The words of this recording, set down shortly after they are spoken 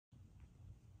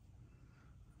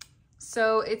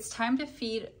So it's time to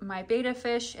feed my betta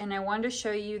fish, and I wanted to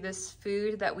show you this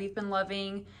food that we've been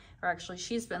loving, or actually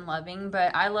she's been loving,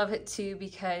 but I love it too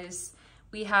because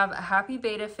we have a happy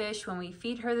betta fish when we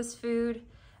feed her this food.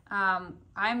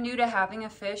 I'm new to having a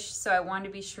fish, so I wanted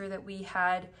to be sure that we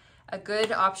had a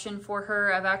good option for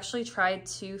her. I've actually tried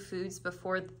 2 foods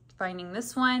before finding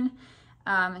this one,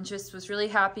 and just was really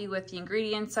happy with the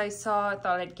ingredients I saw. I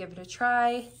thought I'd give it a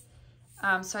try.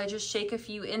 So I just shake a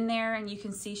few in there, and you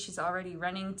can see she's already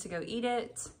running to go eat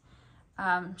it.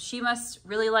 She must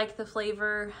really like the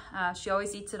flavor. She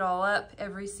always eats it all up,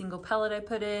 every single pellet I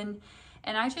put in.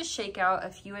 And I just shake out a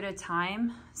few at a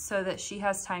time so that she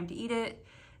has time to eat it,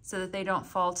 so that they don't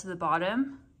fall to the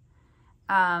bottom.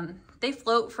 They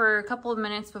float for a couple of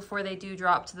minutes before they do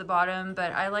drop to the bottom,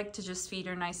 but I like to just feed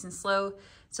her nice and slow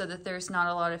so that there's not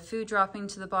a lot of food dropping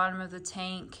to the bottom of the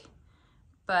tank.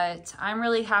 But I'm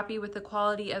really happy with the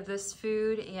quality of this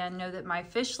food and know that my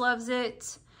fish loves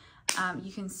it.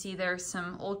 You can see there's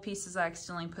some old pieces. I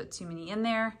accidentally put too many in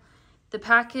there. The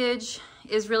package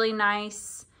is really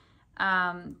nice.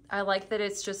 I like that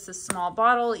it's just a small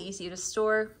bottle, easy to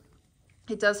store.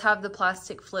 It does have the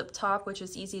plastic flip top, which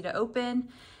is easy to open.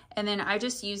 And then I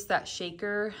just use that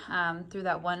shaker through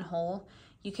that one hole.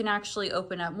 You can actually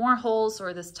open up more holes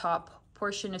or this top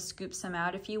portion to scoop some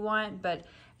out if you want, but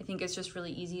I think it's just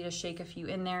really easy to shake a few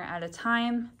in there at a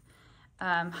time.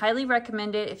 Highly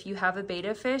recommend it if you have a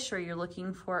betta fish or you're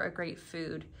looking for a great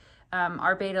food.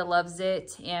 Our betta loves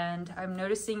it, and I'm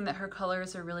noticing that her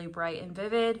colors are really bright and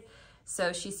vivid,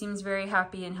 so she seems very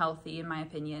happy and healthy in my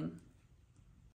opinion.